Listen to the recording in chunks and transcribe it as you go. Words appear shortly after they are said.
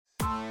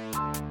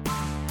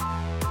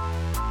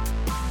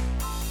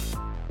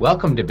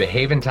Welcome to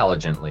Behave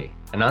Intelligently,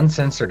 an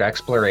uncensored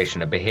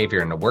exploration of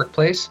behavior in the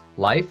workplace,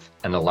 life,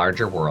 and the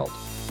larger world.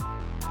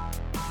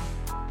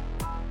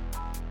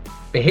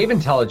 Behave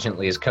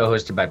Intelligently is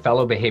co-hosted by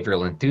fellow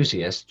behavioral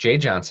enthusiasts Jay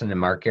Johnson and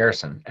Mark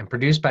Garrison, and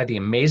produced by the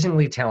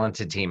amazingly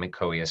talented team at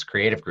Coeus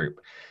Creative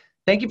Group.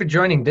 Thank you for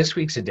joining this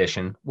week's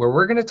edition, where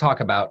we're going to talk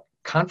about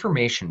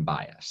confirmation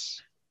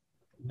bias.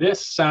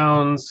 This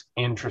sounds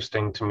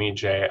interesting to me,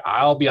 Jay.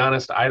 I'll be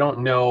honest, I don't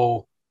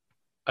know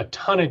a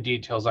ton of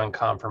details on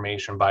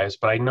confirmation bias,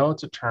 but I know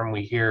it's a term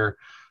we hear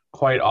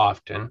quite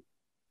often.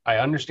 I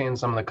understand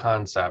some of the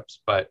concepts,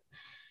 but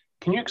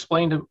can you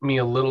explain to me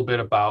a little bit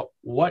about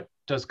what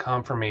does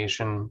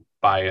confirmation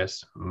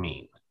bias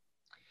mean?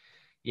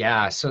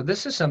 Yeah, so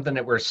this is something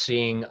that we're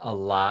seeing a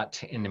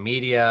lot in the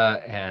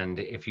media, and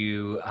if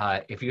you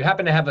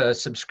happen to have a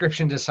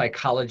subscription to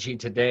Psychology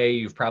Today,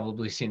 you've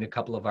probably seen a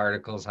couple of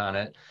articles on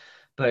it.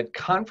 But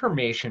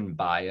confirmation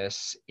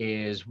bias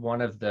is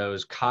one of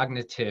those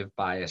cognitive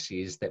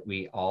biases that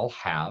we all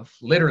have.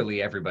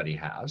 Literally, everybody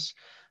has.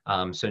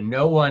 So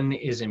no one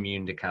is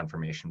immune to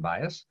confirmation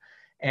bias.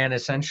 And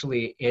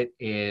essentially, it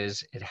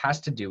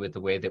has to do with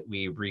the way that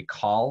we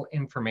recall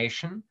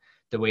information,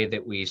 the way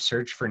that we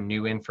search for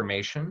new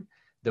information,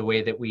 the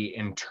way that we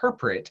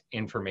interpret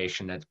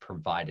information that's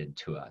provided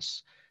to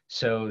us.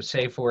 So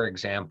say, for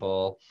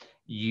example,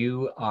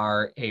 you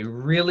are a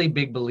really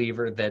big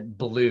believer that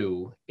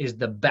blue is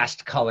the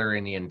best color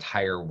in the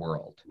entire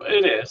world.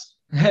 It is.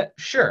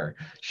 Sure.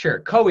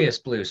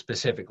 Coeus blue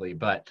specifically,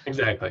 but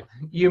Exactly.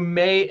 you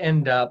may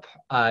end up,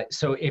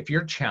 so if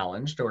you're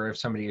challenged or if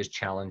somebody is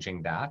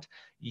challenging that,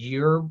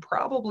 you're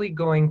probably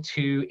going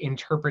to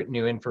interpret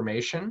new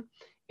information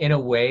in a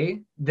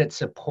way that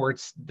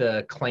supports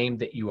the claim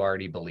that you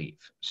already believe.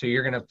 So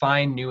you're going to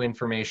find new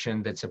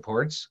information that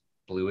supports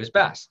blue is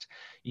best.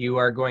 You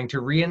are going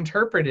to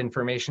reinterpret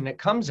information that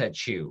comes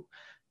at you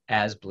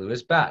as blue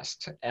is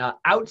best.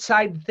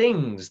 Outside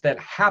things that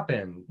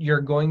happen, you're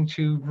going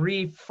to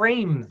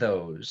reframe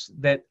those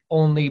that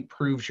only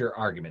proves your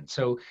argument.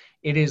 So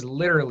it is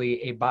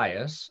literally a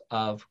bias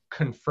of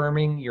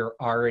confirming your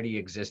already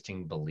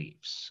existing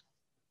beliefs.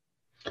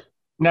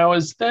 Now,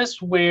 is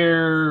this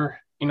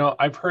where,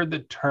 I've heard the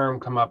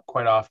term come up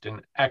quite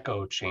often,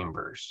 echo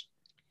chambers.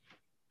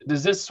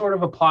 Does this sort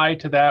of apply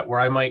to that, where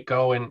I might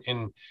go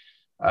and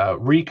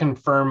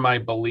reconfirm my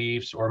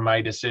beliefs or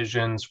my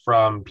decisions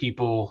from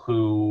people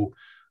who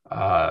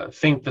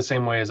think the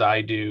same way as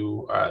I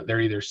do?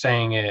 They're either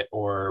saying it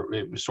or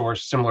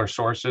similar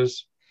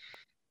sources.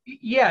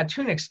 Yeah, to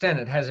an extent,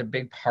 it has a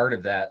big part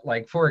of that.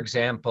 Like, for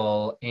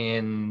example,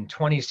 in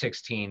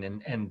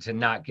 2016, and to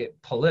not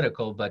get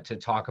political, but to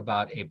talk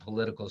about a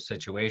political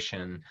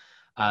situation,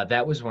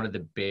 that was one of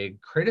the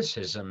big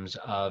criticisms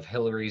of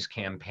Hillary's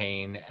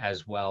campaign,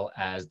 as well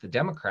as the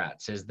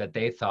Democrats, is that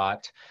they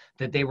thought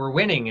that they were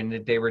winning and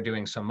that they were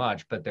doing so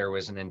much, but there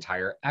was an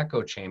entire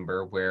echo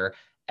chamber where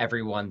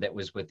everyone that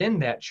was within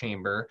that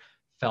chamber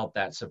felt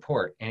that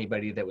support.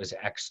 Anybody that was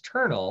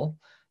external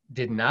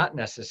did not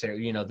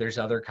necessarily, there's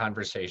other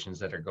conversations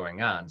that are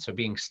going on. So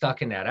being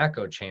stuck in that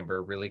echo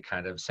chamber really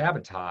kind of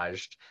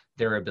sabotaged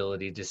their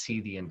ability to see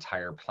the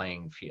entire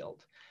playing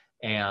field.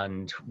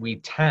 And we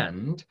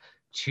tend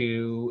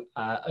to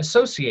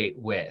associate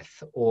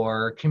with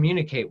or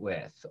communicate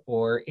with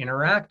or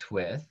interact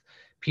with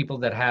people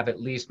that have at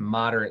least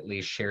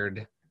moderately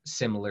shared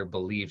similar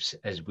beliefs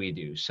as we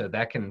do. So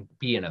that can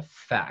be an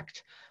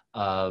effect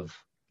of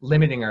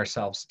limiting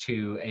ourselves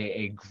to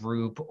a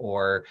group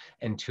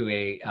and to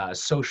a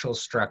social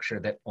structure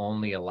that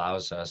only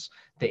allows us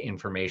the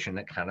information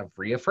that kind of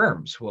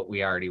reaffirms what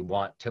we already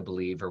want to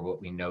believe or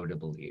what we know to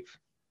believe.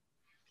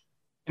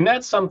 And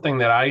that's something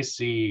that I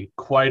see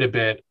quite a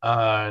bit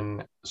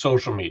on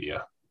social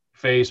media,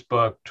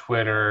 Facebook,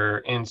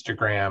 Twitter,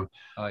 Instagram.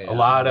 Oh, yeah. A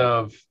lot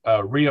of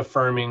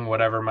reaffirming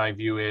whatever my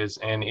view is.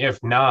 And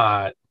if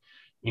not,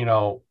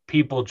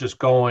 people just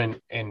going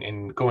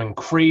and going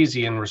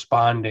crazy and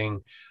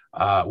responding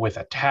with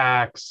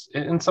attacks,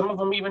 and some of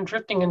them even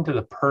drifting into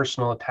the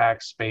personal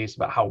attack space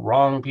about how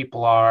wrong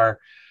people are.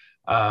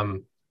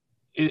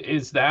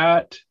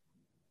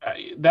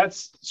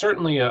 That's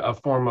certainly a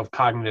form of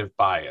cognitive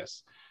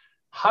bias.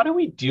 How do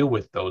we deal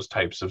with those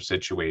types of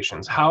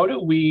situations? How do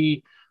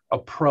we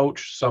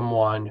approach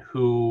someone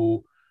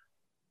who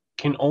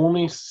can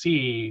only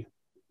see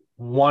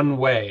one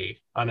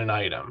way on an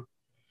item?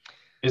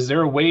 Is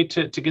there a way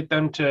to get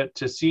them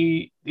to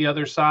see the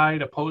other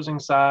side, opposing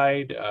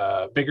side,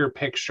 bigger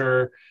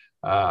picture?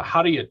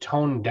 How do you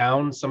tone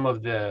down some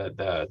of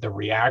the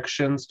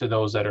reactions to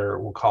those that are,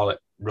 we'll call it,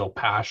 real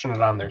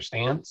passionate on their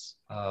stance?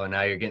 Oh,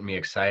 now you're getting me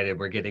excited.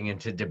 We're getting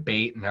into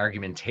debate and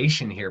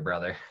argumentation here,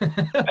 brother.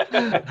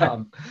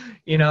 I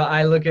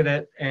look at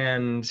it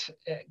and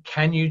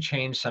can you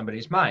change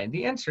somebody's mind?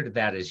 The answer to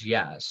that is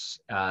yes.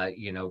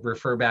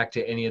 Refer back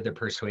to any of the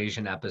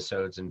persuasion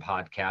episodes and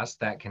podcasts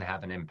that can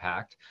have an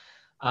impact.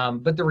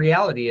 But the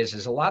reality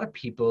is a lot of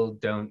people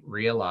don't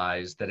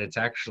realize that it's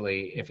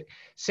actually,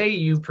 say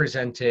you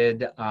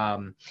presented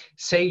a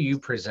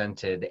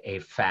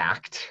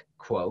fact,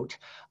 quote,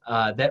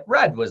 that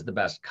red was the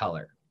best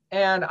color.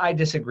 And I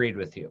disagreed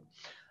with you.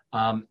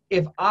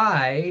 If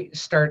I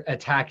start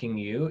attacking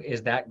you,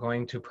 is that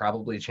going to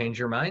probably change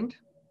your mind?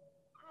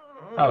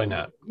 Probably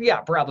not.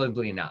 Yeah,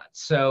 probably not.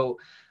 So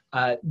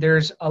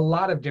there's a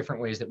lot of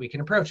different ways that we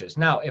can approach this.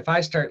 Now, if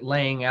I start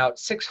laying out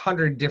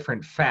 600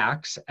 different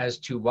facts as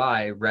to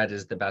why red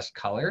is the best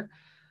color,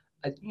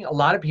 a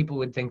lot of people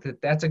would think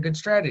that that's a good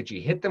strategy.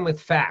 Hit them with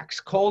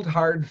facts, cold,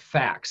 hard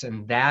facts,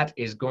 and that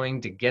is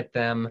going to get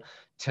them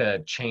to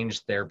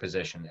change their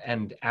position.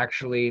 And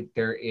actually,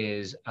 there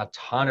is a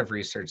ton of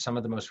research, some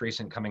of the most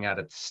recent coming out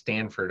of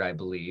Stanford, I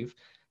believe,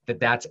 that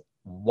that's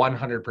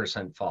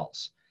 100%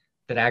 false.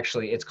 That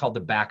actually, it's called the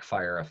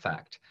backfire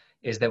effect,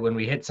 is that when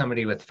we hit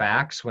somebody with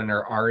facts, when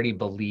they're already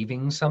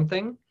believing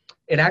something,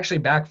 it actually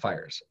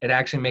backfires. It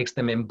actually makes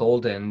them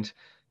emboldened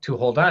to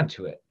hold on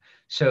to it.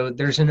 So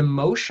there's an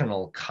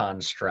emotional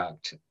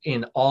construct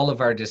in all of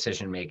our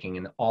decision making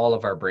and all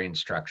of our brain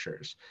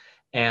structures.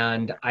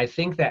 And I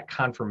think that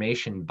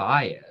confirmation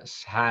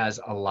bias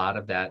has a lot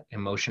of that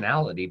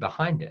emotionality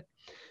behind it.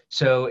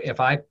 So if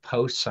I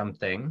post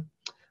something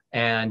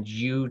and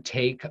you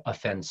take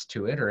offense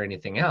to it or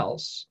anything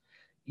else,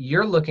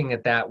 you're looking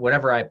at that,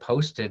 whatever I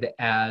posted,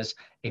 as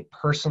a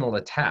personal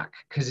attack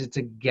because it's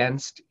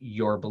against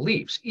your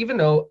beliefs. Even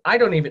though I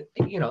don't even,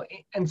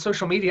 and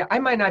social media, I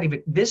might not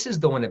even, this is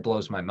the one that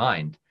blows my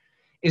mind,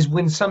 is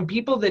when some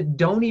people that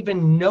don't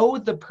even know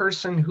the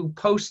person who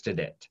posted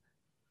it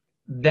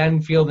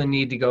then feel the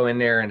need to go in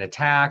there and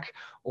attack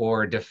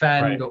or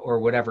defend or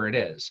whatever it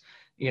is.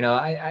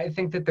 I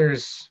think that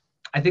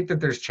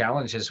there's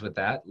challenges with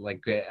that.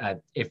 Like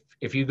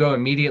if you go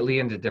immediately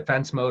into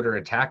defense mode or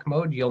attack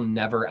mode, you'll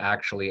never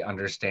actually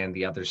understand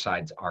the other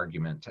side's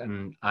argument.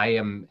 And I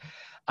am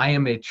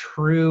a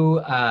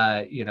true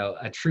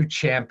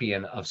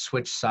champion of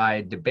switch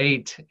side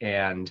debate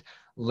and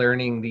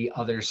learning the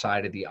other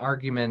side of the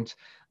argument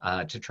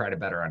to try to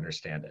better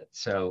understand it.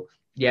 So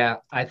yeah,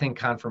 I think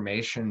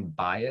confirmation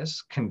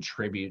bias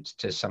contributes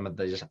to some of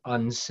these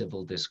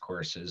uncivil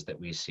discourses that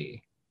we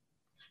see.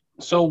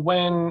 So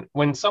when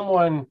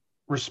someone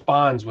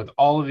responds with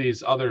all of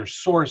these other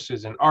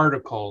sources and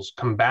articles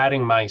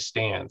combating my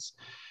stance,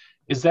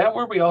 is that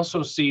where we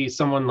also see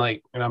someone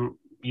like, and I'm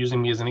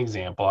using me as an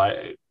example,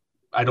 I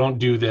don't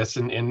do this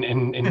in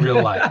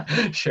real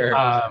life. Sure.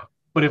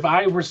 But if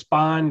I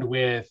respond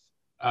with,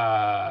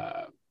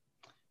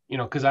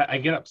 because I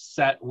get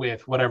upset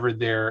with whatever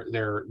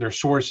their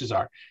sources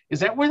are, is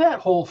that where that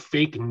whole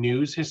fake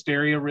news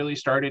hysteria really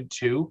started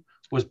too?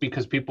 Was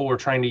because people were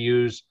trying to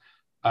use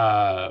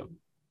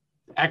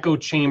echo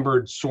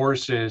chambered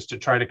sources to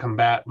try to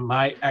combat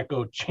my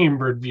echo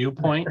chambered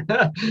viewpoint?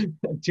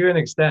 To an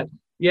extent.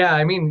 Yeah,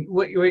 I mean,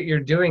 what you're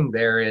doing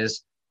there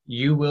is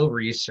you will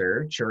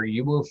research or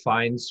you will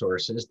find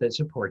sources that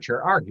support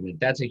your argument.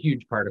 That's a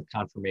huge part of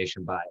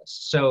confirmation bias.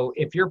 So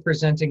if you're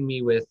presenting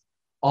me with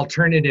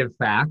alternative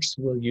facts,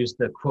 we'll use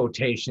the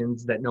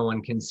quotations that no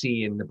one can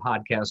see in the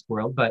podcast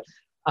world, but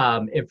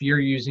if you're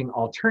using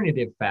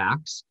alternative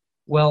facts,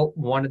 well,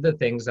 one of the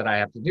things that I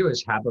have to do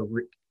is how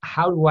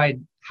do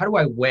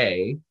I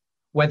weigh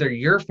whether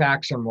your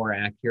facts are more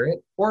accurate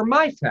or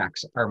my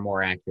facts are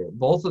more accurate?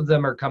 Both of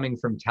them are coming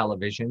from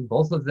television.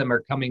 Both of them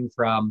are coming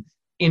from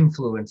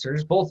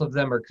influencers. Both of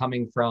them are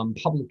coming from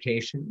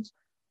publications.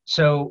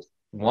 So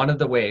one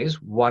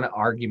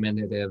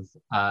argumentative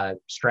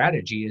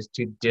strategy is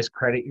to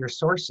discredit your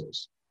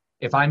sources.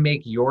 If I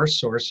make your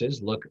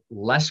sources look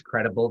less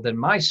credible than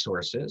my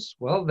sources,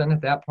 well, then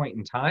at that point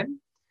in time,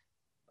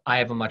 I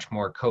have a much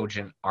more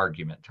cogent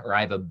argument, or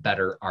I have a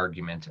better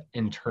argument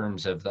in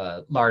terms of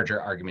the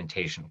larger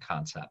argumentation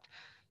concept.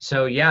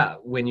 So yeah,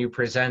 when you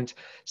present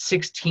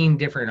 16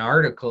 different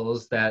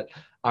articles that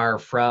are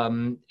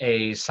from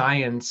a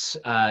science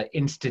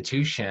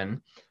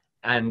institution,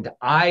 and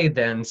I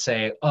then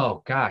say,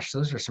 oh gosh,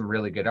 those are some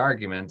really good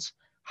arguments.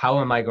 How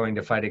am I going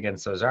to fight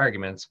against those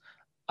arguments?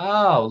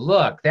 Oh,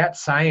 look, that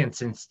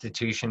science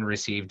institution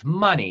received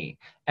money,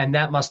 and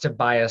that must have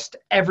biased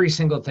every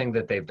single thing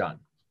that they've done.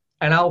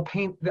 And I'll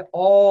paint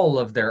all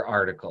of their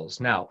articles.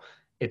 Now,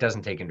 it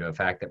doesn't take into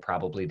effect that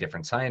probably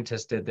different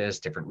scientists did this,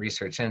 different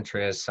research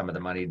interests, some of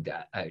the money,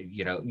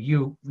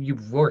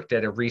 you've worked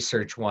at a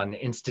research one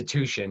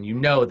institution, you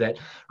know that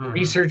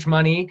research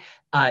money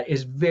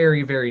is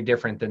very, very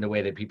different than the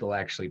way that people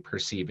actually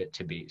perceive it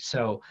to be.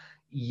 So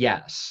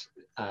yes,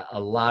 a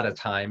lot of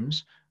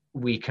times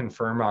we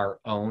confirm our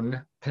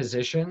own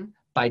position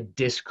by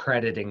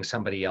discrediting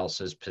somebody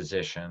else's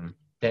position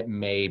that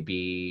may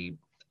be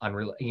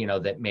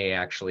that may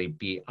actually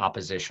be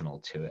oppositional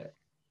to it.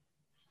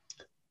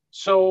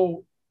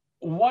 So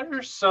what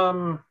are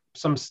some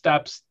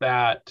steps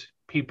that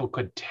people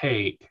could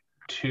take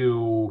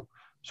to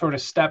sort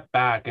of step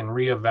back and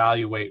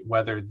reevaluate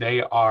whether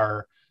they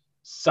are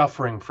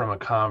suffering from a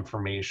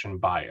confirmation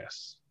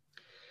bias?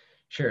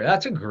 Sure,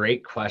 that's a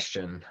great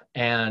question.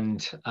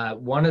 And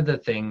one of the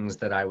things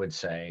that I would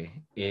say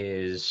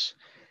is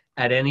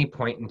at any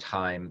point in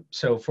time.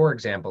 So for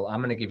example, I'm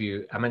going to give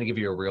you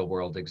a real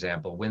world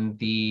example. When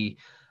the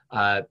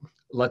Uh,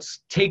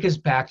 let's take us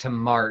back to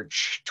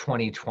March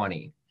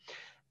 2020,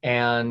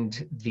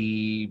 and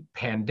the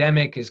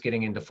pandemic is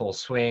getting into full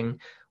swing.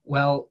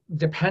 Well,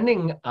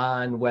 depending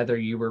on whether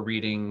you were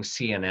reading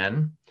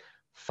CNN,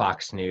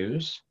 Fox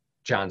News,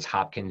 Johns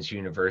Hopkins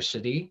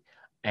University,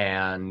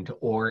 and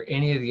or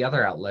any of the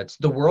other outlets,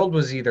 the world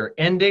was either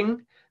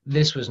ending,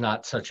 this was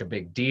not such a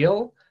big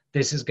deal,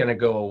 this is going to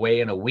go away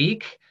in a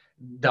week,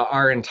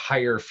 our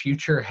entire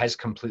future has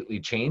completely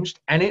changed,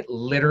 and it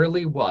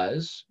literally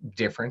was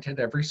different at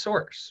every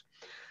source.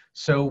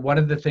 So one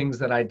of the things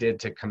that I did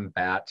to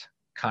combat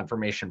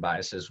confirmation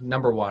bias is,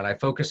 number one, I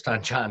focused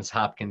on Johns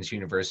Hopkins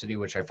University,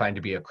 which I find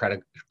to be a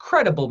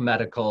credible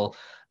medical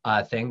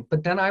thing,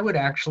 but then I would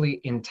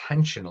actually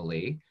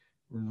intentionally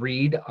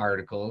read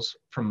articles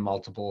from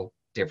multiple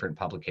different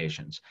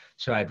publications.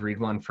 So I'd read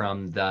one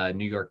from the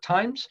New York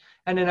Times,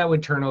 and then I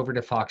would turn over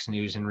to Fox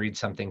News and read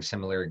something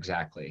similar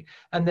exactly.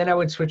 And then I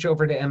would switch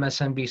over to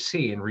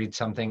MSNBC and read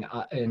something,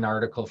 an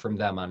article from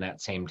them on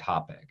that same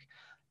topic.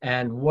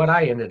 And what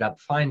I ended up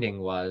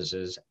finding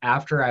is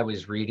after I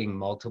was reading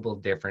multiple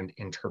different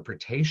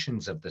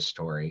interpretations of the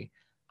story,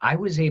 I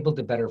was able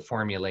to better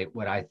formulate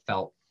what I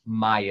felt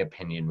my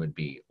opinion would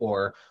be,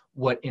 or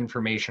what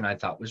information I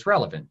thought was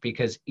relevant,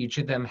 because each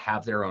of them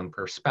have their own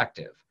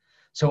perspective.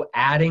 So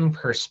adding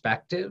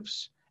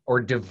perspectives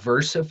or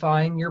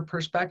diversifying your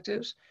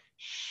perspectives,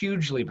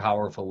 hugely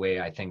powerful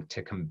way, I think,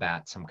 to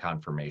combat some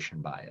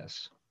confirmation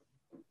bias.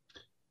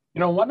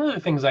 One of the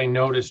things I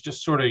noticed,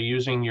 just sort of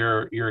using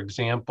your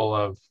example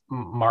of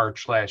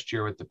March last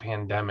year with the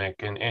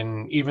pandemic,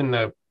 and even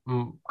the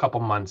couple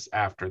months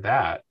after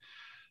that,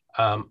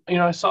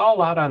 I saw a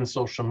lot on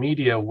social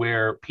media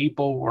where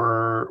people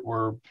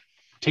were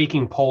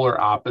taking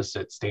polar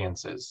opposite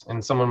stances.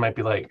 And someone might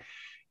be like,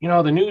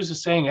 the news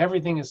is saying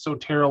everything is so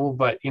terrible,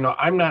 but,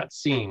 I'm not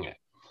seeing it.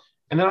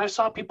 And then I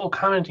saw people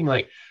commenting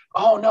like,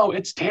 oh, no,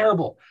 it's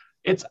terrible.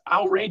 It's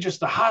outrageous.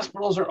 The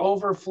hospitals are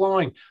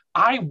overflowing.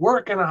 I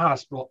work in a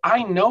hospital.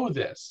 I know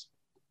this.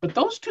 But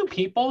those two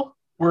people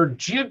were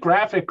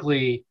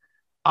geographically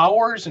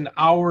hours and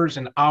hours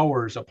and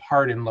hours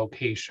apart in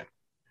location.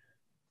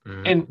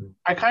 Mm-hmm. And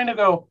I kind of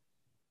go,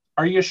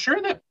 are you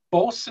sure that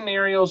both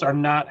scenarios are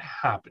not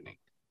happening?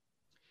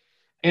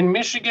 In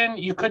Michigan,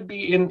 you could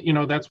be in,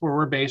 that's where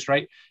we're based,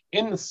 right?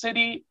 In the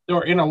city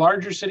or in a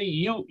larger city,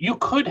 you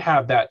could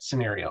have that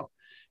scenario.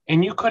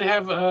 And you could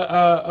have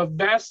a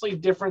vastly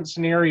different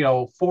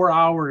scenario 4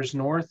 hours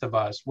north of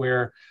us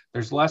where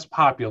there's less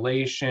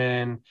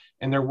population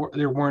and there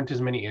weren't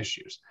as many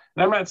issues.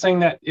 And I'm not saying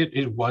that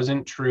it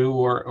wasn't true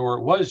or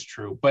it was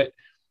true, but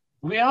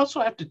we also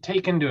have to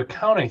take into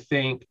account, I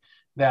think,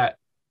 that,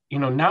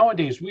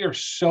 nowadays we are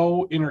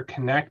so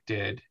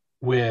interconnected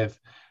with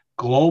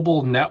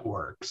global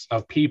networks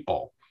of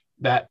people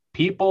that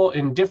people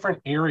in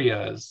different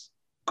areas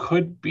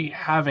could be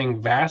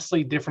having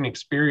vastly different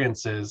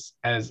experiences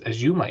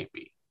as you might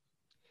be.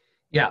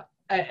 Yeah.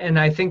 And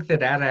I think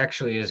that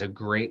actually is a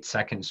great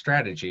second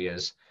strategy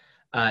is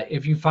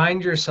if you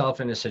find yourself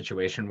in a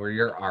situation where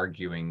you're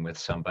arguing with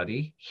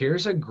somebody,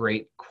 here's a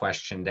great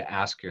question to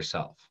ask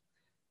yourself.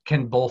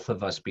 Can both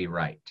of us be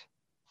right?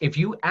 If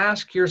you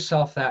ask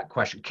yourself that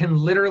question, can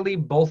literally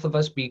both of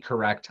us be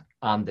correct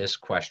on this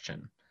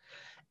question?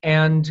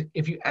 And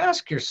if you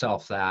ask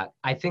yourself that,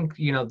 I think,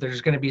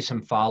 there's going to be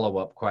some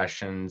follow-up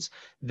questions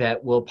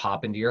that will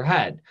pop into your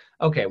head.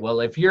 Okay, well,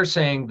 if you're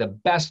saying the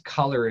best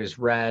color is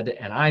red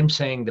and I'm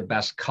saying the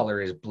best color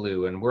is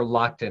blue and we're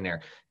locked in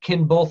there,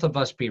 can both of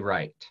us be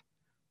right?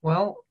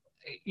 Well,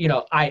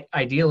 I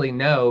ideally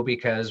no,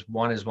 because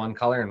one is one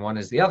color and one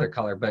is the other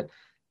color. But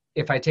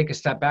if I take a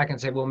step back and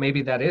say, well,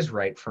 maybe that is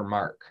right for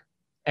Mark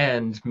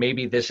and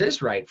maybe this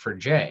is right for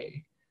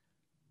Jay,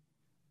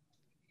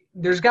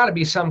 there's got to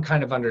be some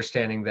kind of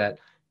understanding that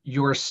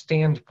your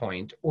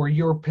standpoint or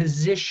your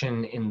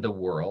position in the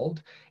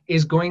world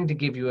is going to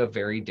give you a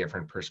very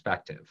different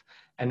perspective.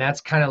 And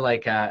that's kind of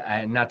like,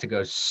 not to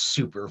go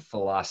super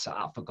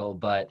philosophical,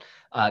 but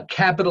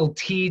capital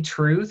T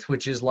truth,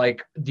 which is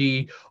like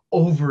the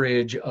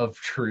overage of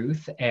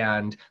truth,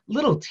 and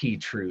little t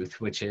truth,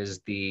 which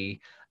is the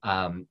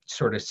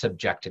sort of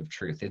subjective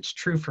truth. It's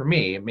true for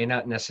me. It may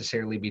not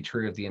necessarily be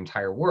true of the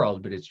entire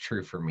world, but it's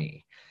true for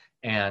me.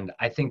 And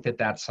I think that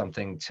that's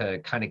something to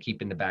kind of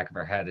keep in the back of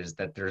our head, is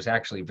that there's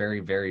actually very,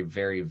 very,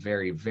 very,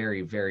 very,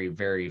 very, very,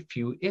 very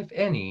few, if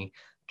any,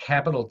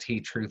 capital T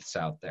truths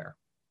out there.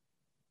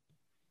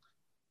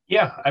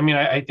 Yeah, I mean,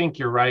 I think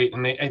you're right.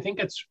 And I think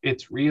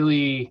it's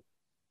really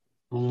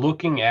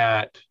looking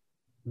at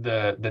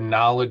the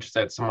knowledge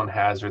that someone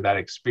has or that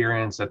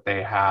experience that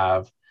they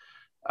have.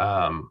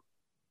 And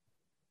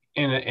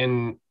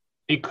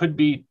it could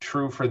be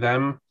true for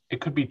them.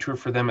 It could be true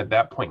for them at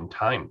that point in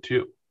time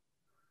too.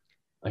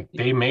 Like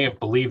they may have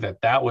believed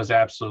that was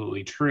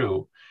absolutely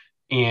true,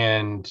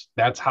 and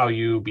that's how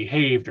you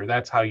behaved or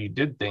that's how you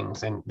did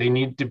things. And they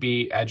need to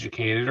be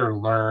educated or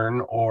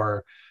learn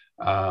or,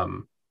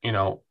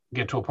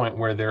 get to a point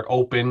where they're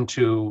open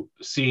to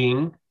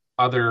seeing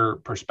other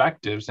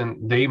perspectives,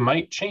 and they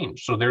might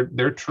change. So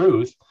their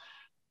truth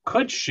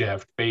could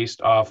shift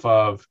based off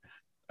of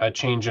a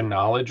change in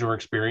knowledge or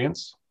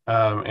experience,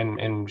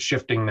 and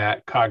shifting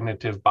that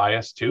cognitive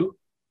bias too?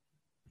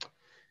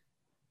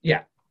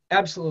 Yeah,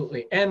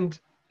 absolutely. And,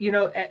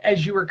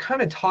 as you were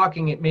kind of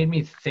talking, it made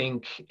me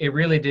think, it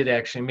really did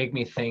actually make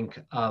me think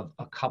of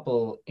a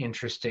couple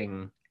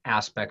interesting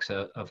aspects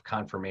of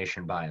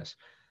confirmation bias.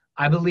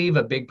 I believe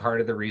a big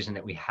part of the reason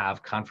that we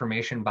have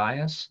confirmation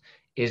bias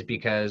is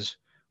because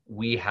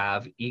we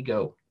have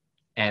ego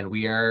and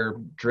we are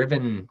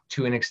driven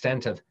to an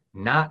extent of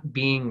not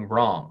being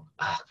wrong.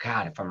 Oh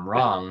God, if I'm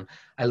wrong,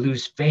 I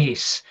lose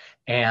face.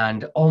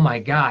 And oh my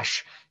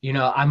gosh,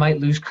 I might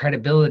lose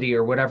credibility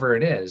or whatever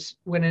it is.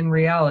 When in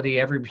reality,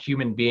 every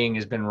human being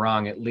has been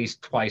wrong at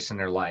least twice in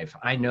their life.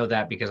 I know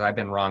that because I've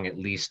been wrong at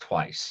least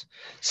twice.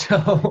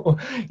 So,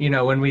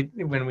 when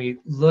we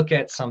look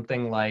at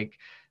something like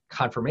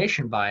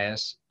confirmation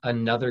bias,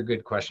 another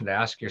good question to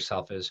ask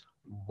yourself is,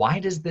 why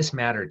does this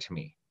matter to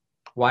me?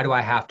 Why do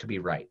I have to be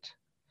right?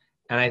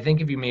 And I think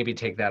if you maybe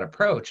take that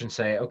approach and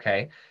say,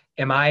 okay,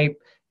 am I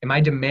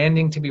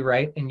demanding to be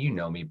right? And you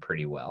know me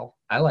pretty well.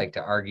 I like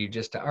to argue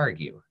just to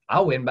argue.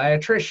 I'll win by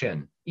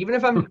attrition, even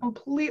if I'm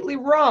completely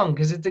wrong,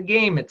 because it's a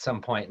game at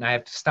some point and I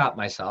have to stop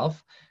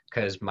myself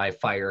because my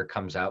fire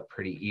comes out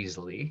pretty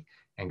easily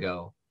and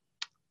go,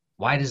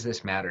 why does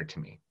this matter to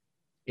me?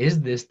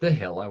 Is this the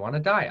hill I want to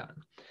die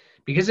on?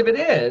 Because if it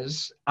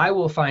is, I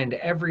will find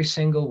every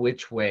single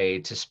which way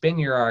to spin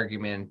your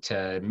argument,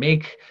 to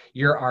make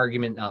your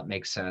argument not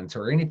make sense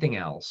or anything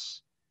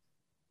else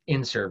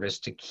in service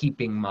to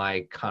keeping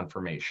my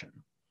confirmation.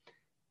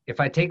 If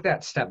I take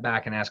that step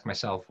back and ask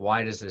myself,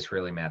 why does this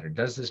really matter?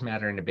 Does this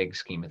matter in the big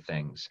scheme of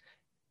things?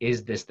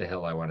 Is this the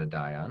hill I want to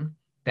die on?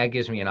 That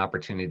gives me an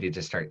opportunity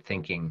to start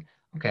thinking,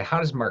 okay, how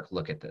does Mark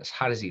look at this?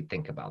 How does he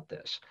think about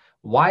this?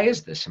 Why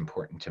is this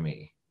important to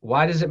me?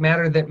 Why does it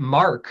matter that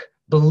Mark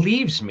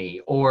believes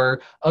me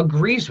or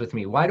agrees with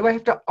me? Why do I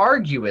have to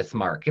argue with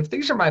Mark? If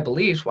these are my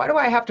beliefs, why do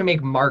I have to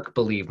make Mark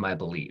believe my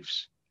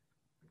beliefs?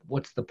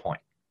 What's the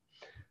point?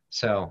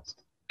 So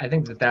I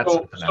think that's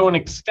so an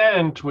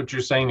extent, what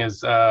you're saying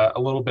is a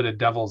little bit of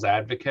devil's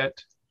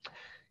advocate.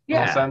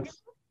 Yeah. In a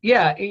sense.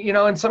 Yeah,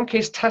 in some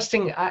case,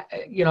 testing.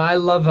 I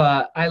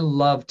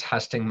love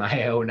testing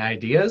my own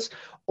ideas.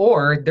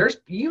 Or there's,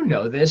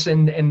 this,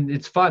 and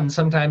it's fun.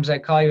 Sometimes I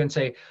call you and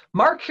say,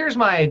 Mark, here's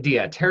my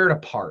idea. Tear it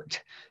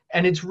apart.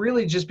 And it's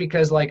really just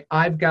because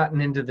I've gotten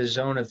into the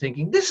zone of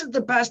thinking this is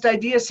the best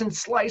idea since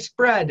sliced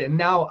bread, and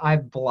now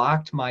I've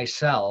blocked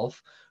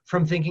myself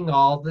from thinking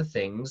all the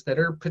things that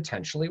are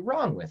potentially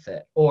wrong with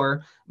it.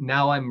 Or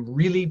now I'm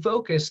really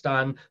focused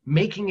on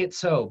making it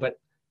so, but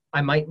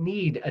I might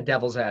need a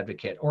devil's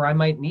advocate, or I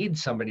might need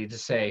somebody to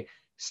say,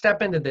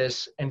 step into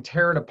this and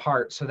tear it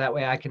apart so that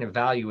way I can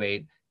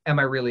evaluate, am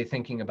I really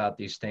thinking about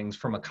these things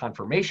from a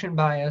confirmation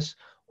bias,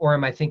 or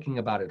am I thinking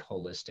about it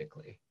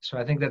holistically? So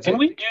I think that's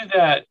we do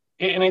that,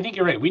 and I think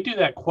you're right. We do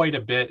that quite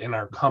a bit in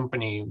our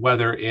company,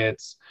 whether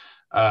it's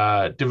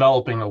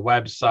developing a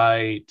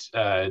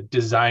website,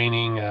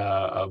 designing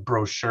a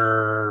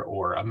brochure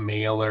or a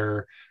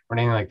mailer or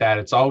anything like that.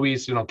 It's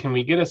always, can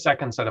we get a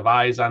second set of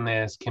eyes on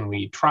this? Can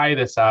we try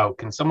this out?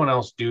 Can someone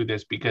else do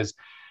this? Because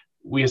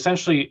we're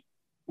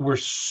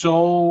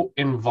so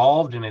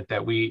involved in it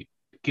that we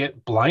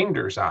get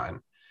blinders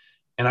on.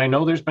 And I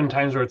know there's been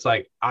times where it's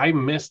I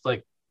missed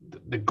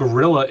the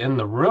gorilla in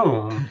the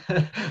room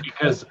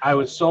because I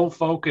was so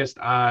focused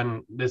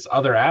on this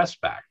other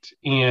aspect.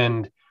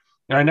 And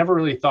I never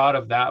really thought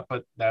of that,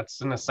 but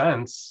that's in a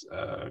sense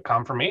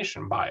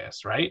confirmation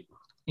bias, right?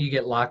 You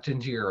get locked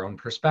into your own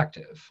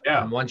perspective.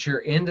 Yeah. And once you're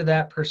into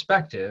that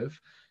perspective,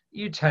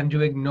 you tend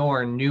to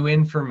ignore new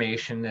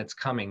information that's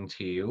coming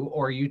to you,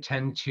 or you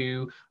tend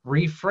to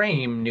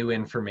reframe new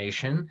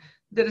information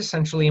that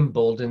essentially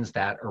emboldens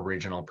that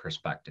original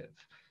perspective.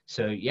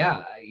 So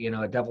yeah,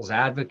 a devil's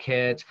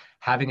advocate,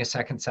 having a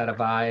second set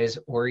of eyes,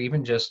 or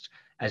even just,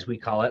 as we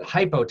call it,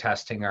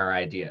 hypo-testing our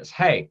ideas.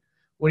 Hey,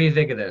 what do you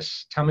think of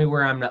this? Tell me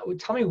what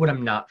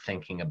I'm not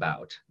thinking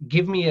about.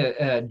 Give me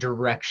a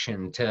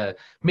direction to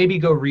maybe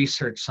go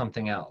research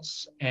something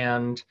else.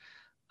 And,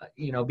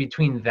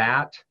 between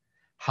that,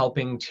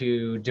 helping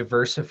to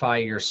diversify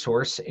your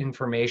source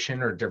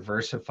information or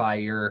diversify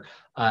your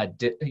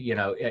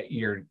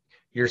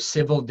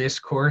civil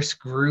discourse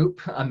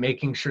group,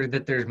 making sure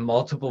that there's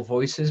multiple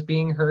voices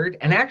being heard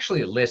and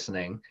actually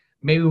listening.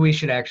 Maybe we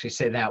should actually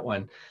say that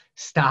one.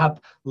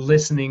 Stop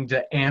listening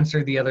to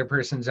answer the other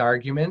person's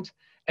argument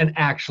and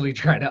actually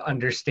try to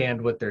understand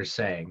what they're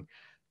saying.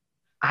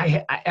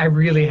 I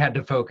really had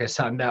to focus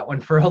on that one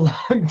for a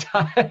long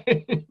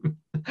time.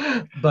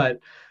 But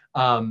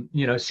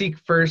seek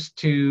first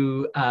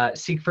to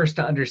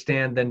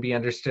understand, then be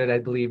understood, I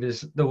believe,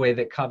 is the way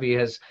that Covey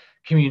has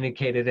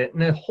communicated it,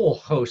 and a whole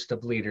host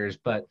of leaders.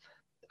 But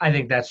I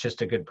think that's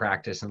just a good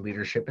practice in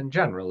leadership in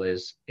general,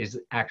 is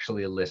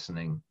actually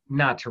listening,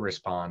 not to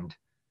respond,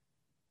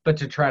 but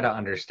to try to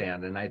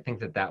understand. And I think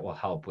that will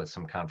help with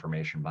some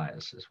confirmation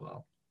bias as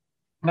well.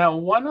 Now,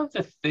 one of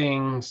the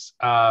things,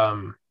 I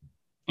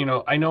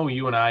know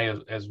you and I,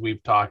 as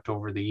we've talked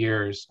over the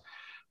years,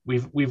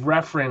 we've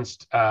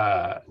referenced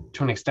to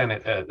an extent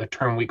a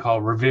term we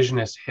call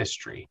revisionist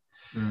history.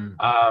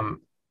 Mm.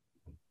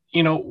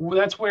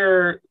 That's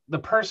where the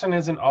person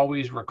isn't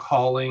always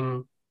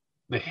recalling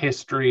the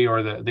history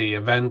or the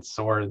events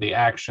or the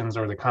actions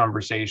or the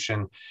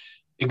conversation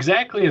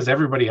exactly as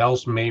everybody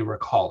else may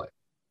recall it.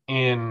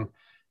 And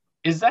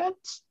is that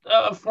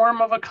a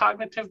form of a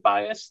cognitive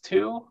bias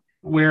too,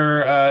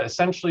 where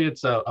essentially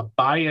it's a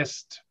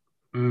biased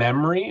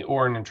memory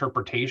or an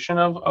interpretation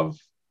of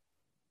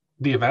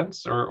the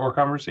events or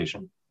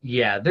conversation?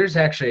 Yeah, there's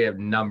actually a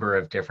number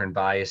of different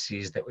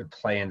biases that would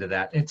play into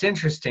that. It's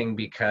interesting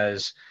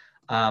because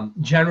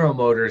General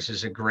Motors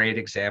is a great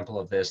example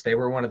of this. They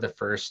were one of the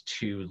first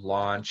to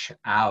launch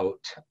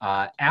out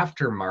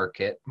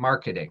aftermarket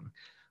marketing.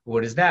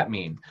 What does that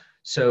mean?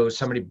 So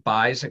somebody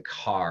buys a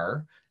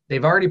car,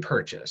 they've already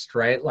purchased,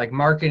 right? Like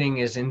marketing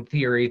is in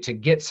theory to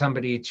get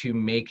somebody to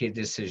make a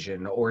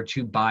decision or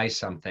to buy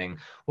something.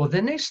 Well,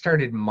 then they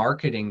started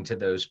marketing to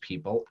those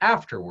people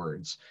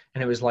afterwards.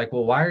 And it was like,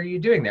 well, why are you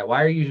doing that?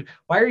 Why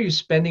are you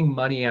spending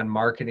money on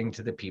marketing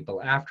to the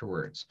people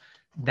afterwards?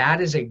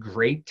 That is a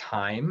great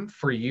time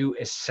for you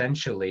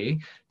essentially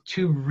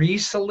to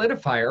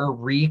re-solidify or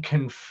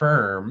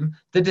reconfirm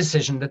the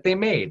decision that they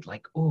made.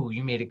 Like, oh,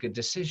 you made a good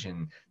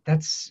decision.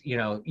 That's,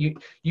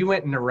 you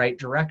went in the right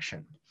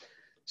direction.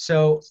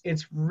 So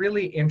it's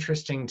really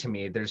interesting to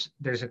me.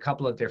 There's a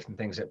couple of different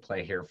things at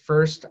play here.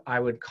 First, I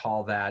would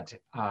call that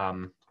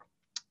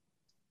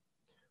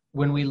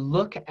when we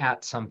look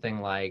at something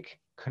like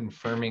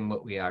confirming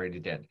what we already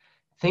did,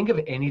 think of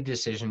any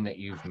decision that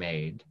you've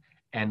made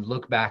and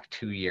look back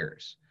 2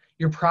 years.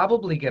 You're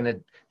probably going to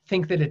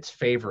think that it's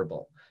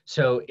favorable.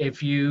 So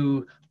if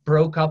you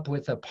broke up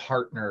with a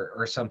partner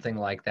or something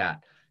like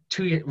that,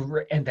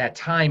 at that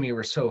time you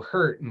were so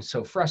hurt and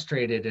so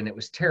frustrated and it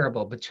was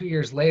terrible, but 2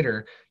 years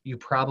later you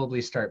probably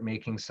start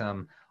making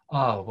some,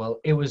 oh well,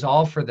 it was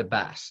all for the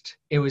best,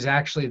 it was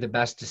actually the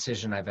best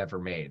decision I've ever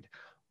made.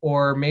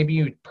 Or maybe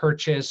you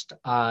purchased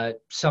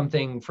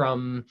something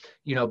from,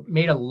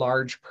 made a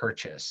large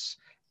purchase,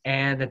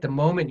 and at the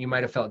moment you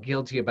might have felt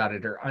guilty about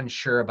it or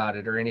unsure about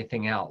it or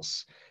anything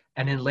else,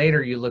 and then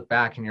later you look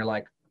back and you're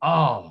like,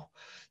 oh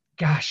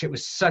gosh, it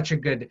was such a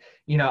good,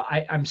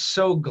 I'm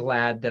so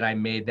glad that I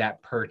made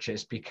that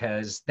purchase,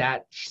 because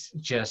that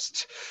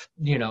just,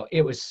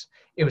 it was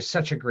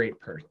such a great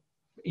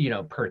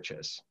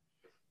purchase.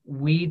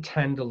 We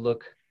tend to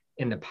look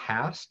in the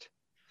past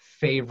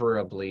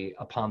favorably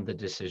upon the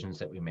decisions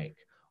that we make,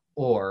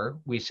 or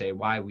we say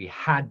why we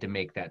had to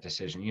make that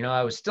decision.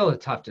 I was still a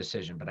tough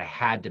decision, but I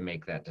had to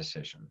make that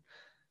decision.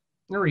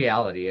 In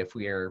reality, if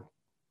we are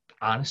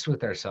honest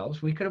with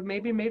ourselves, we could have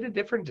maybe made a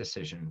different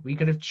decision. We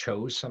could have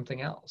chose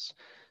something else.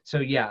 So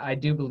yeah, I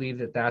do believe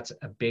that that's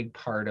a big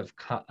part of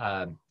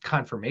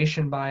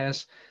confirmation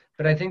bias,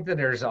 but I think that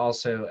there's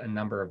also a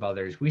number of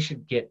others. We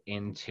should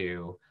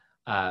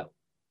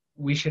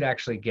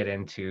actually get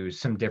into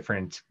some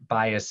different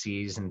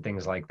biases and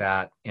things like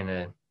that in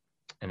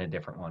a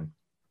different one.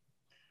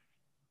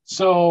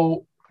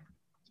 So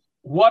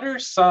what are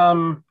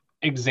some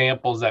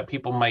examples that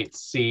people might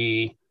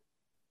see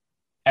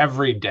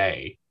every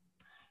day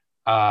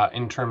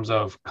in terms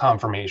of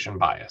confirmation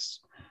bias?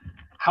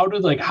 How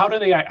can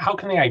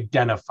they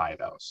identify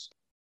those?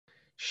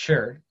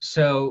 Sure.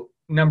 So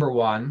number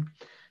one,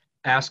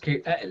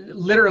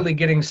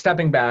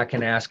 stepping back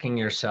and asking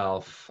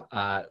yourself,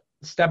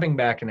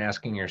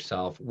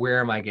 where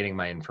am I getting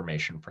my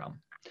information from?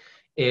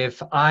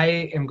 If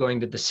I am going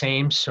to the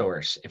same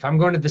source, if I'm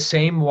going to the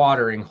same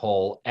watering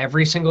hole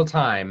every single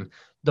time,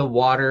 the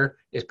water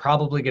is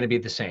probably going to be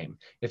the same.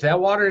 If that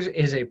water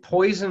is a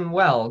poison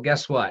well,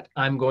 guess what?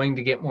 I'm going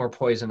to get more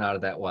poison out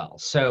of that well.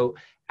 So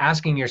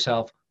asking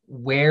yourself,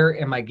 where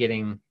am I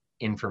getting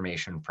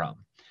information from?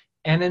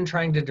 And then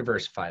trying to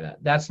diversify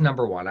that. That's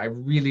number one. I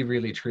really,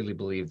 really, truly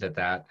believe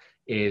that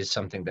is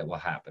something that will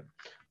happen,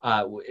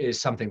 is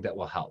something that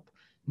will help.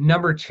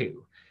 Number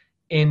two,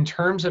 in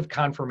terms of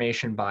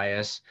confirmation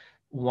bias,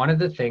 one of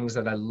the things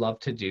that I love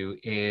to do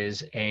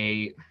is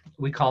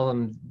we call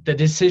them the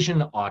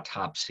decision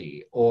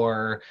autopsy,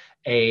 or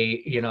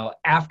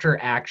after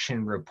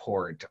action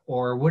report,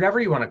 or whatever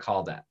you want to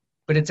call that.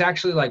 But it's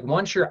actually like,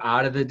 once you're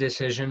out of the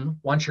decision,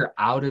 once you're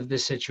out of the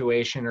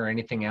situation or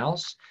anything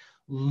else,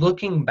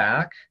 looking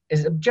back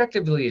as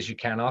objectively as you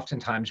can.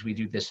 Oftentimes we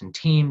do this in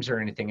teams or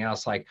anything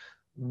else, like,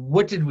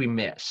 what did we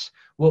miss?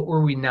 What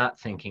were we not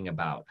thinking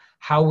about?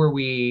 How were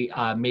we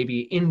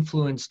maybe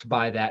influenced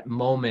by that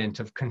moment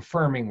of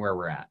confirming where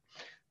we're at?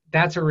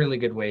 That's a really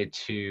good way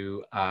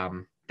to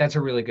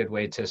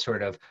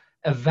sort of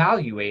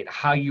evaluate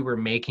how you were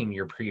making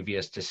your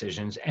previous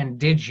decisions, and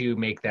did you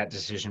make that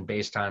decision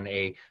based on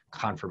a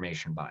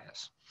confirmation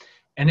bias?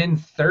 And then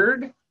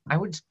third, I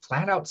would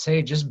flat out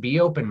say, just be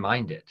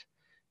open-minded.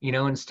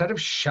 Instead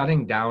of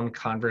shutting down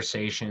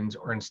conversations,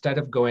 or instead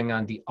of going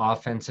on the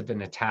offensive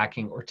and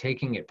attacking or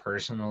taking it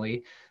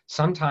personally,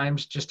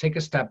 sometimes just take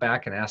a step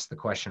back and ask the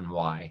question,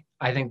 why?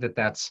 I think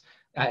that's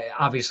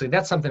obviously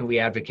that's something we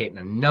advocate in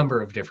a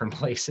number of different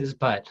places,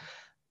 but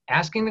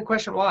asking the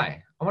question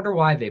why. I wonder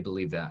why they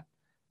believe that.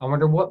 I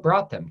wonder what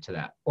brought them to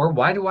that. Or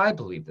why do I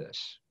believe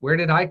this? Where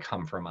did I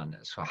come from on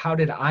this? So how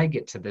did I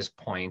get to this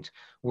point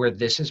where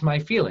this is my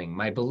feeling,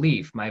 my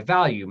belief, my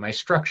value, my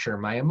structure,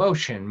 my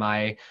emotion,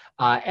 my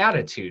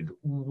attitude?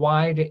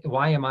 Why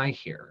am I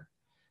here?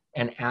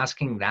 And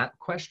asking that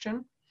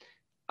question,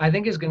 I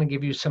think, is going to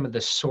give you some of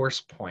the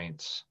source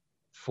points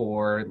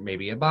for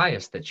maybe a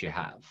bias that you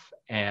have,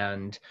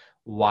 and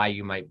why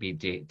you might be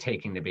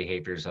taking the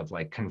behaviors of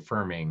like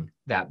confirming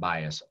that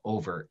bias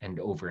over and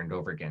over and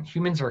over again.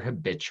 Humans are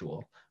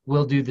habitual.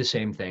 We'll do the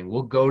same thing.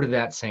 We'll go to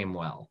that same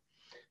well.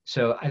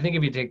 So I think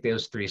if you take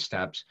those 3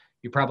 steps,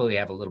 you probably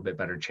have a little bit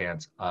better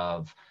chance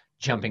of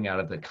jumping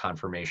out of the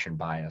confirmation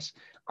bias.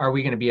 Are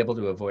we going to be able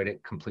to avoid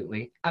it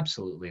completely?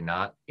 Absolutely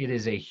not. It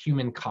is a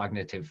human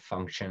cognitive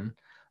function.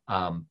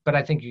 But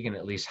I think you can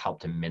at least help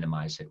to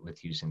minimize it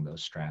with using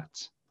those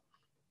strats.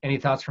 Any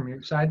thoughts from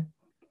your side?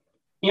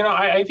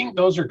 I think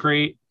those are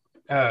great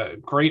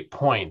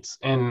points.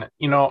 And,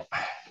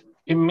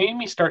 it made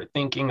me start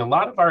thinking a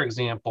lot of our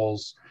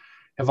examples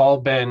have all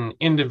been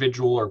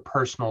individual or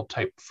personal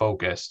type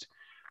focused.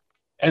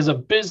 As a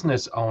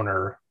business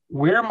owner,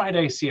 where might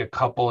I see a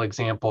couple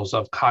examples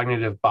of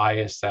cognitive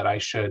bias that I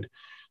should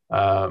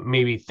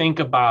maybe think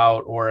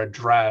about or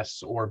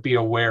address or be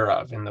aware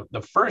of? And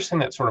the first thing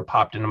that sort of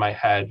popped into my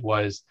head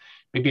was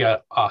maybe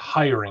a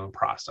hiring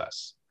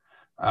process.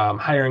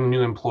 Hiring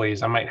new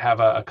employees, I might have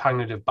a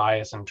cognitive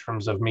bias in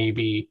terms of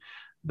maybe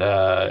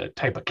the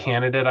type of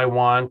candidate I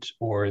want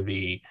or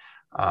the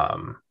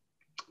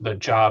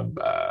job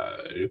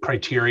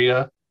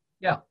criteria.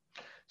 Yeah.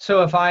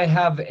 So if I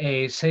have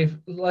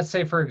let's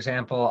say, for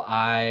example,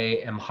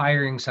 I am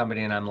hiring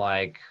somebody and I'm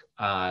like,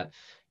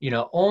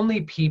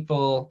 only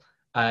people,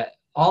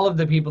 all of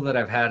the people that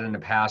I've had in the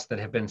past that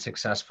have been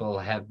successful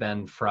have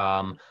been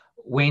from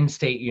Wayne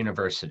State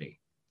University.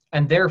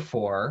 And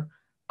therefore,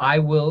 I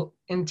will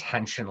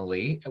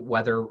intentionally,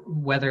 whether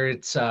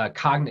it's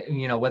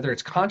whether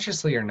it's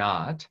consciously or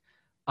not,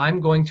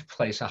 I'm going to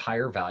place a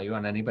higher value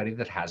on anybody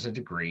that has a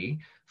degree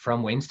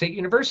from Wayne State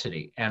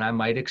University. And I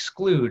might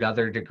exclude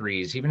other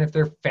degrees, even if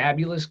they're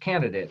fabulous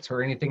candidates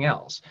or anything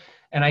else.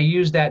 And I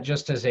use that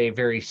just as a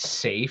very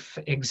safe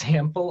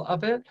example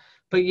of it.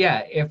 But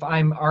yeah, if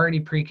I'm already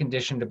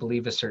preconditioned to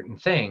believe a certain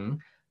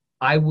thing,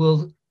 I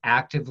will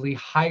actively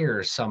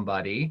hire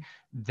somebody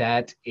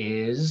that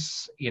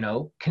is,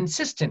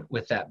 consistent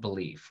with that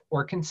belief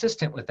or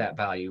consistent with that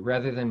value,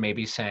 rather than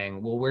maybe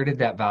saying, well, where did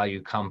that value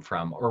come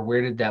from? Or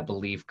where did that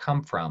belief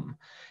come from?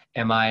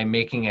 Am I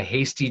making a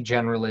hasty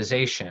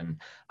generalization,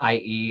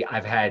 i.e.,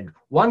 I've had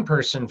one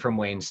person from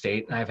Wayne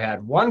State and I've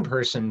had one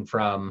person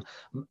from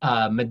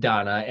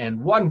Madonna and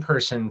one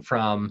person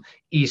from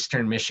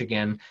Eastern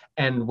Michigan,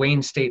 and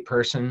Wayne State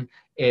person,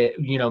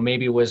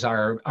 maybe was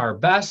our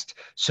best.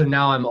 So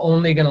now I'm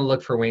only going to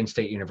look for Wayne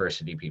State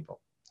University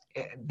people.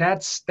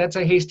 That's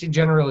a hasty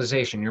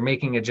generalization. You're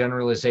making a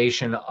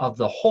generalization of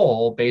the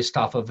whole based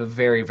off of a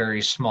very,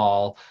 very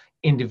small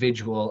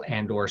individual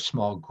and or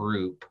small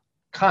group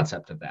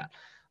concept of that.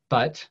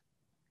 But,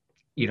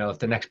 if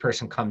the next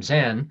person comes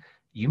in,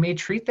 you may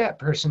treat that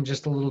person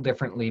just a little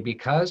differently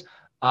because,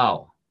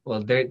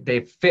 they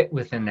fit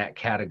within that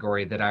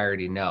category that I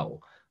already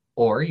know.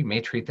 Or you may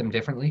treat them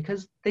differently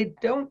because they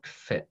don't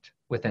fit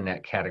within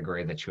that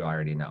category that you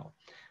already know.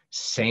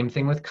 Same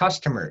thing with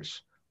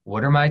customers.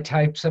 What are my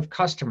types of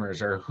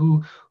customers, or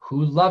who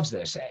loves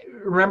this?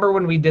 Remember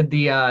when we did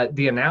the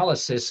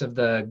analysis of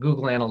the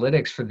Google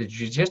Analytics for the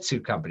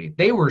jiu-jitsu company?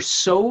 They were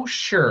so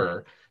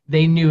sure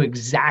they knew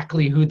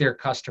exactly who their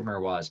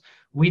customer was.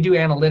 We do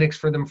analytics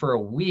for them for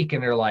a week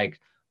and they're like,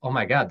 oh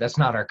my God, that's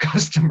not our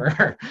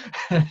customer.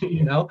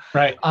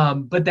 Right.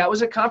 But that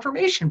was a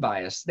confirmation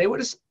bias. They would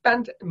have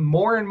spent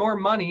more and more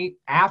money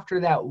after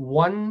that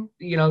one,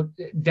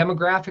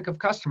 demographic of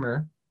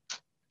customer.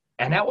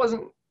 And that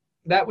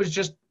was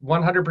just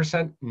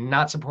 100%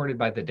 not supported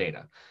by the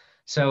data.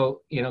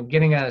 So,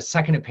 getting a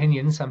second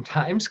opinion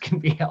sometimes can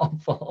be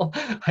helpful,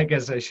 I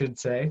guess I should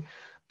say.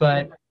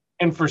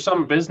 And for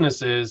some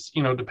businesses,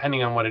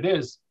 depending on what it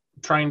is,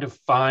 trying to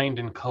find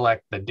and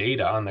collect the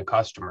data on the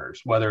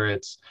customers, whether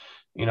it's,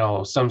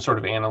 some sort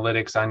of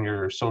analytics on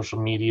your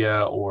social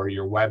media or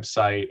your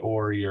website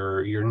or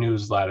your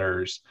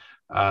newsletters,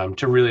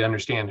 to really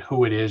understand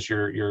who it is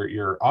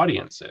your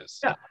audience is.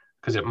 Yeah.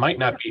 Because it might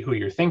not be who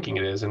you're thinking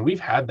it is. And we've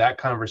had that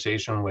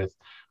conversation with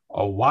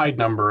a wide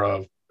number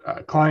of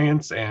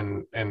clients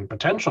and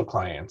potential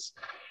clients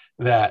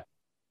that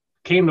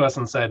came to us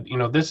and said,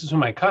 this is who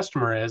my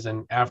customer is.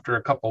 And after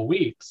a couple of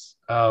weeks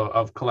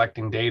of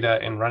collecting data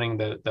and running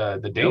the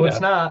data. No, it's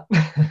not.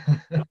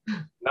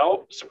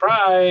 No,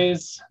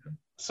 surprise.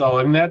 So,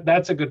 and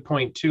that's a good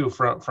point too,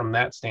 from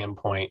that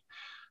standpoint.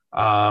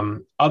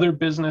 Other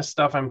business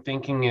stuff I'm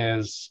thinking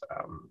is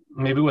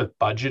maybe with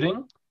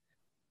budgeting,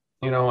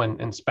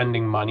 and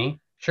spending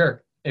money.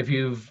 Sure. If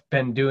you've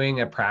been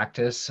doing a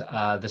practice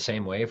the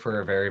same way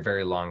for a very,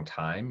 very long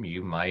time,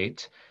 you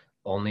might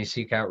only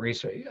seek out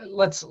research.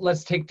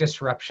 Let's take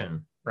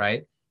disruption,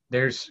 right?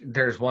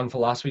 There's one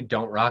philosophy,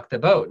 don't rock the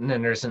boat. And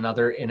then there's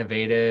another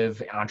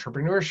innovative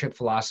entrepreneurship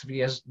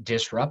philosophy as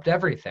disrupt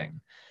everything.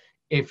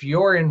 If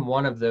you're in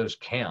one of those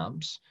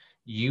camps,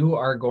 you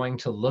are going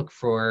to look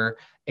for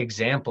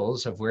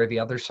examples of where the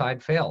other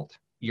side failed.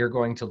 You're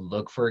going to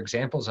look for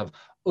examples of,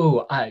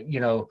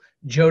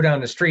 Joe down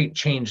the street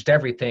changed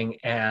everything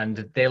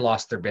and they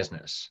lost their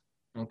business.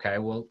 Okay,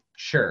 well,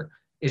 sure.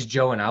 Is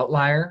Joe an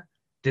outlier?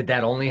 Did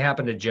that only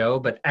happen to Joe?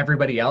 But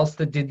everybody else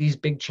that did these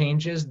big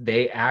changes,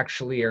 they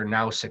actually are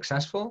now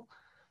successful?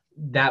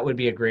 That would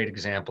be a great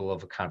example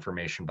of a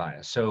confirmation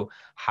bias. So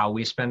how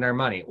we spend our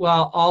money.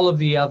 Well, all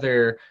the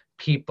other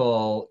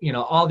people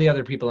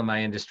in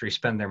my industry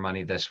spend their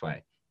money this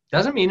way.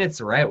 Doesn't mean it's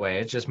the right way.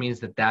 It just means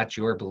that that's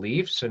your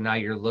belief. So now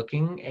you're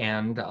looking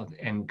and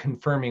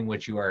confirming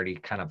what you already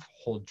kind of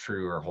hold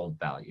true or hold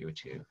value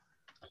to.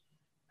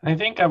 I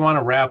think I want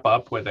to wrap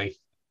up with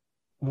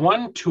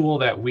one tool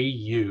that we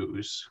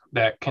use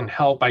that can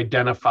help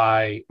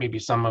identify maybe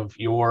some of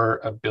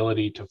your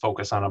ability to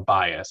focus on a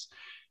bias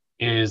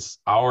is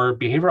our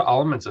behavioral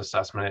elements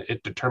assessment.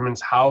 It determines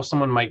how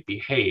someone might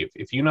behave.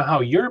 If you know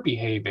how you're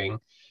behaving,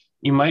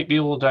 you might be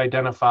able to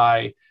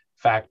identify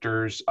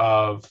factors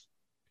of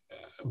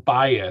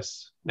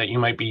bias that you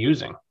might be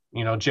using.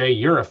 Jay,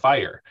 you're a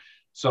fire.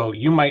 So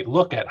you might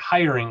look at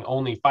hiring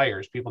only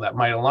fires, people that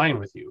might align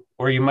with you,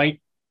 or you might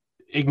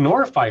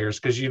ignore fires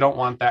because you don't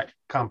want that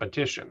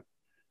competition.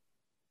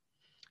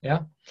 Yeah.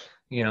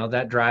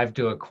 That drive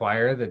to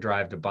acquire, the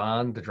drive to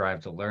bond, the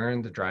drive to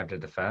learn, the drive to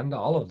defend,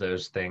 all of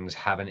those things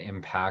have an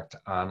impact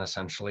on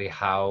essentially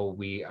how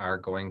we are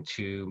going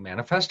to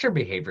manifest our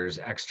behaviors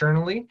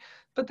externally,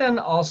 but then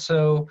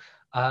also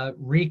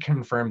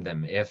reconfirm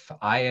them. If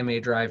I am a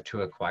drive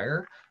to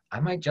acquire, I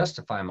might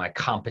justify my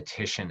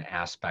competition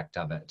aspect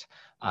of it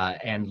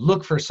and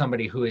look for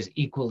somebody who is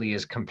equally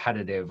as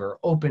competitive or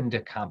open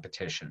to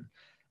competition.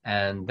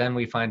 And then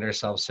we find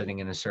ourselves sitting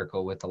in a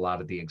circle with a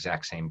lot of the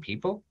exact same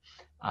people,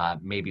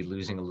 maybe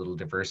losing a little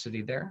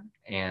diversity there.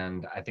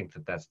 And I think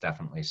that that's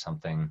definitely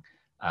something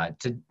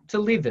to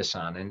leave this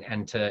on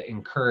and to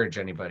encourage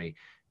anybody.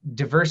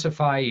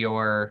 Diversify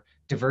your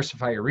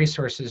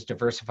resources,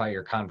 diversify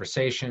your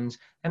conversations,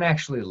 and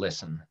actually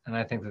listen. And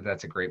I think that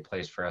that's a great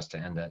place for us to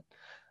end it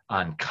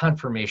on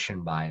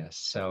confirmation bias.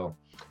 So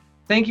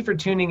thank you for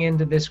tuning in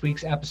to this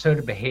week's episode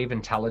of Behave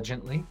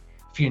Intelligently.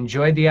 If you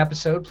enjoyed the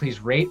episode, please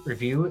rate,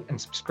 review, and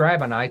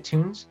subscribe on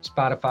iTunes,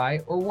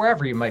 Spotify, or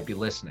wherever you might be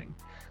listening.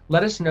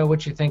 Let us know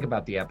what you think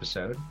about the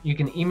episode. You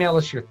can email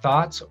us your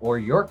thoughts or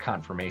your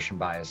confirmation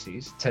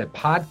biases to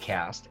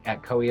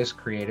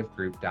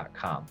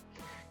podcast@coiascreativegroup.com.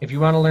 If you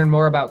want to learn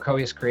more about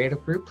Coias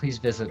Creative Group, please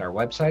visit our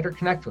website or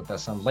connect with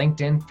us on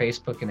LinkedIn,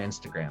 Facebook, and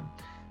Instagram.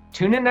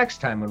 Tune in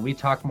next time when we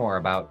talk more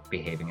about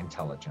behaving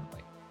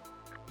intelligently.